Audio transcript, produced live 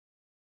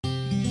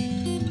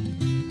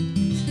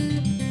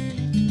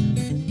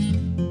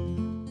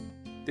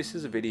This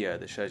is a video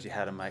that shows you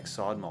how to make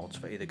side molds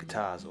for either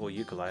guitars or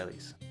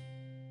ukuleles.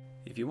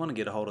 If you want to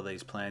get a hold of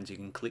these plans, you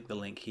can click the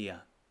link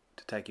here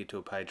to take you to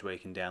a page where you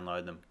can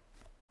download them.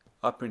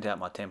 I print out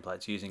my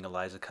templates using a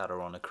laser cutter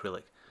on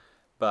acrylic,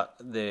 but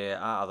there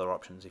are other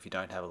options if you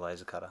don't have a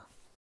laser cutter.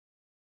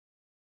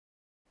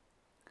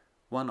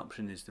 One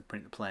option is to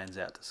print the plans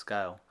out to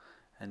scale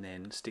and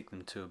then stick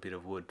them to a bit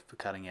of wood for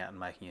cutting out and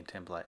making a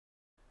template.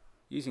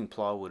 Using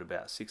plywood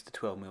about 6 to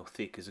 12 mm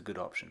thick is a good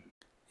option.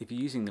 If you're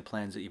using the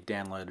plans that you've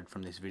downloaded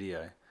from this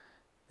video,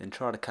 then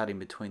try to cut in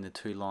between the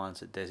two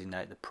lines that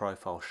designate the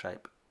profile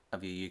shape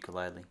of your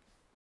ukulele.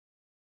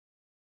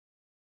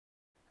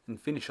 And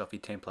finish off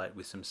your template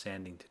with some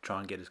sanding to try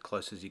and get as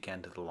close as you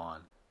can to the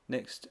line.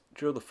 Next,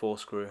 drill the 4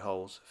 screw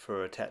holes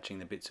for attaching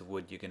the bits of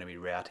wood you're going to be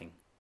routing.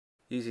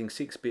 Using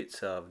 6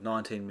 bits of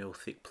 19 mm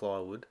thick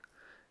plywood,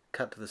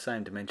 cut to the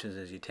same dimensions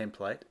as your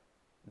template,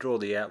 draw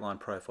the outline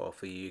profile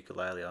for your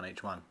ukulele on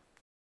each one.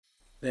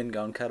 Then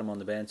go and cut them on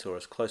the bandsaw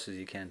as close as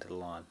you can to the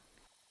line.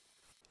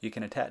 You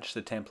can attach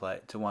the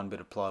template to one bit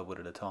of plywood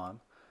at a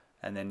time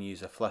and then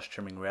use a flush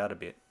trimming router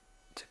bit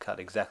to cut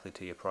exactly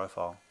to your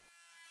profile.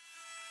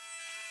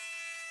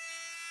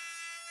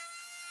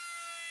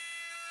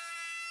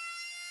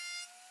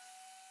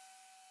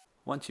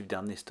 Once you've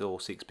done this to all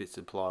 6 bits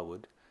of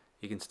plywood,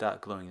 you can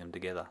start gluing them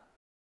together.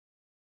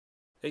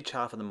 Each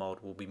half of the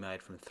mould will be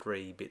made from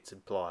 3 bits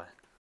of ply,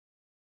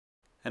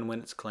 and when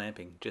it's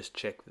clamping, just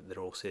check that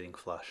they're all sitting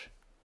flush.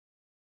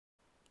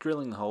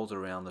 Drilling the holes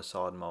around the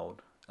side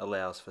mould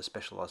allows for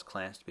specialised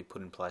clamps to be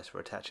put in place for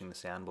attaching the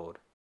soundboard.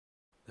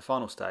 The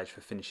final stage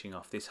for finishing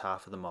off this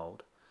half of the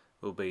mould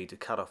will be to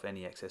cut off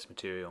any excess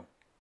material.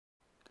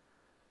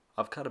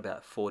 I've cut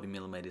about 40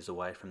 mm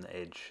away from the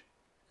edge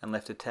and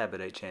left a tab at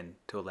each end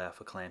to allow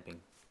for clamping.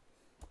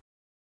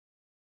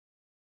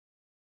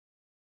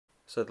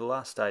 So the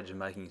last stage of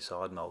making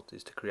side molds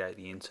is to create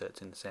the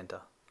inserts in the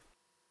centre.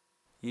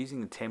 Using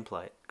the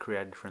template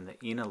created from the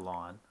inner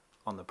line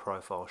on the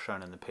profile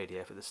shown in the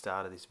PDF at the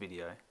start of this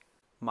video,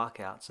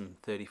 mark out some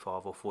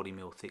 35 or 40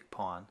 mm thick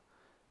pine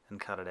and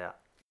cut it out.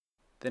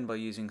 Then by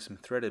using some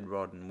threaded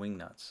rod and wing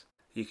nuts,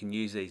 you can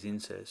use these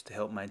inserts to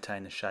help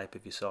maintain the shape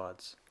of your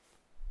sides.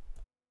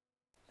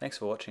 Thanks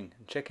for watching,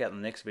 and check out the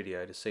next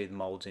video to see the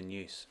molds in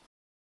use.